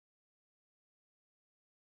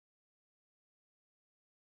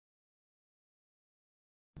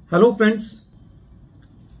Hello friends,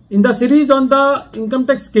 in the series on the income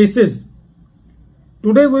tax cases,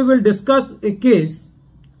 today we will discuss a case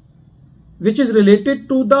which is related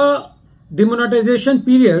to the demonetization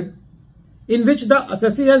period in which the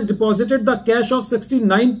assessee has deposited the cash of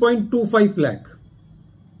 69.25 lakh.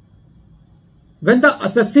 When the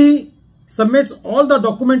assessee submits all the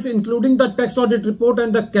documents including the tax audit report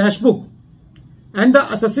and the cash book, and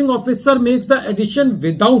the assessing officer makes the addition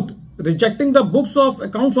without rejecting the books of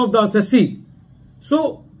accounts of the assessee.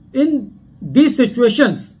 So in these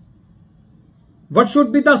situations, what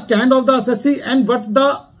should be the stand of the assessee and what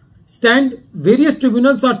the stand various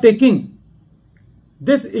tribunals are taking?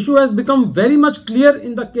 This issue has become very much clear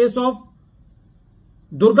in the case of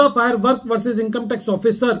Durga Firework versus Income Tax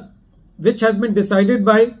Officer, which has been decided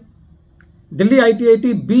by Delhi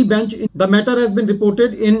ITAT B bench. The matter has been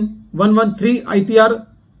reported in 113 ITR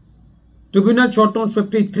Tribunal short note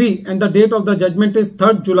 53 and the date of the judgment is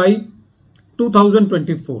 3rd July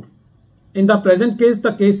 2024. In the present case,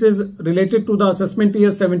 the case is related to the assessment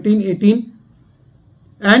year 17-18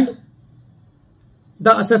 and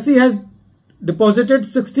the assessee has deposited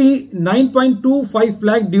 69.25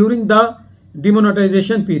 lakh during the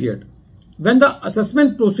demonetization period. When the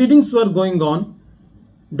assessment proceedings were going on,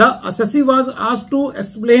 the assessee was asked to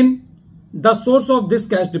explain the source of this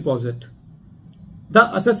cash deposit. The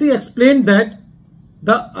assessee explained that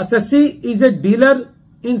the assessee is a dealer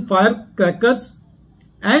in firecrackers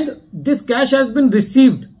and this cash has been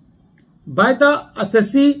received by the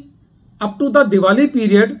assessee up to the Diwali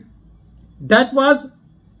period, that was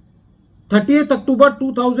 30th October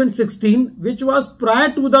 2016, which was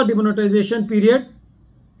prior to the demonetization period,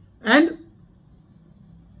 and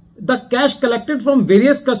the cash collected from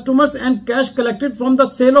various customers and cash collected from the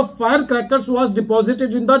sale of firecrackers was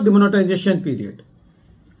deposited in the demonetization period.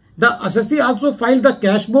 The assessee also filed the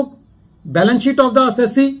cash book, balance sheet of the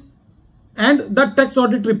assessee and the tax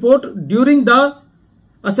audit report during the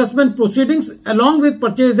assessment proceedings along with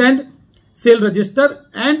purchase and sale register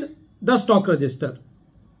and the stock register.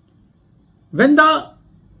 When the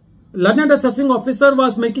learned assessing officer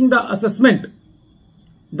was making the assessment,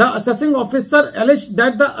 the assessing officer alleged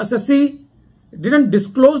that the assessee didn't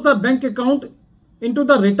disclose the bank account into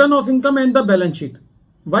the return of income and the balance sheet,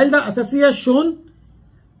 while the assessee has shown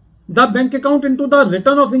the bank account into the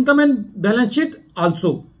return of income and balance sheet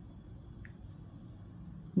also.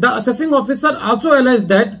 The assessing officer also alleged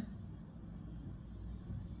that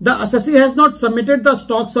the assessee has not submitted the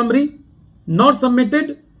stock summary nor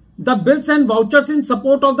submitted the bills and vouchers in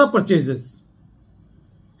support of the purchases.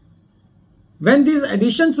 When these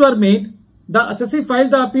additions were made, the assessee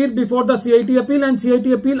filed the appeal before the CIT appeal and CIT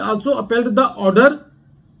appeal also upheld the order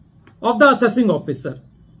of the assessing officer.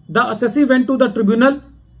 The assessee went to the tribunal.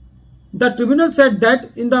 The tribunal said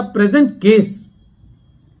that in the present case,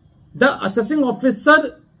 the assessing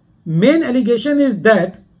officer main allegation is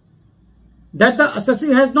that the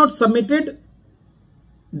assessee has not submitted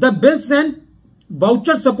the bills and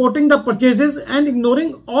vouchers supporting the purchases and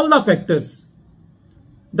ignoring all the factors.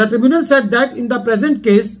 The tribunal said that in the present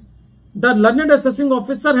case, the learned assessing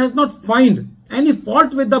officer has not found any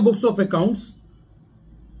fault with the books of accounts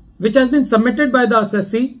which has been submitted by the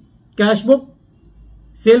assessee, cash book,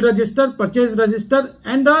 sale register, purchase register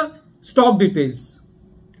and the stock details.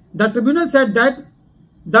 The tribunal said that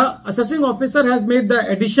the assessing officer has made the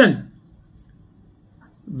addition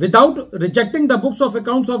without rejecting the books of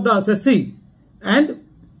accounts of the assessee, and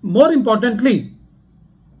more importantly,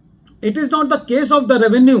 it is not the case of the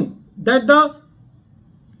revenue that the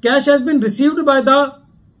cash has been received by the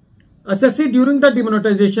assessee during the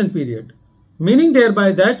demonetization period, meaning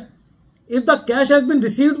thereby that if the cash has been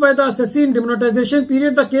received by the assessee in demonetization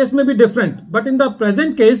period, the case may be different. But in the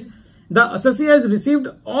present case, the assessee has received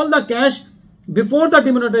all the cash before the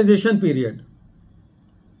demonetization period.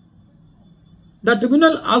 The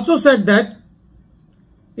tribunal also said that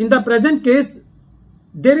in the present case,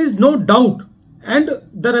 there is no doubt and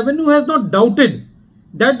the revenue has not doubted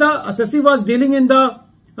that the assessee was dealing in the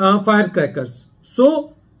firecrackers.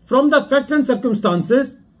 So, from the facts and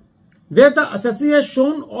circumstances where the assessee has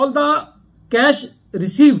shown all the cash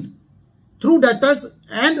received through debtors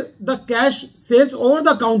and the cash sales over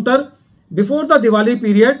the counter before the Diwali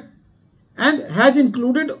period and has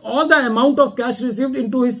included all the amount of cash received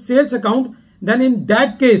into his sales account, then in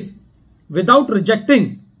that case, without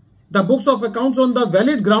rejecting the books of accounts on the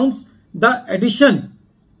valid grounds, the addition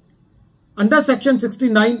under section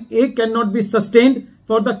 69A cannot be sustained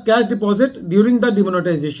for the cash deposit during the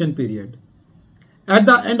demonetization period. At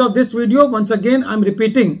the end of this video, once again I am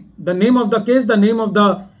repeating the name of the case. The name of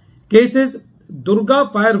the case is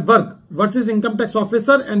Durga Firework versus Income Tax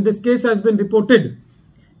Officer, and this case has been reported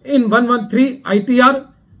in 113 ITR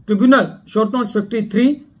Tribunal short notes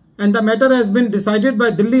 53, and the matter has been decided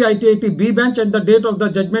by Delhi ITAT B bench and the date of the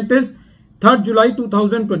judgment is 3rd July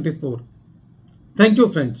 2024. Thank you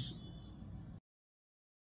friends.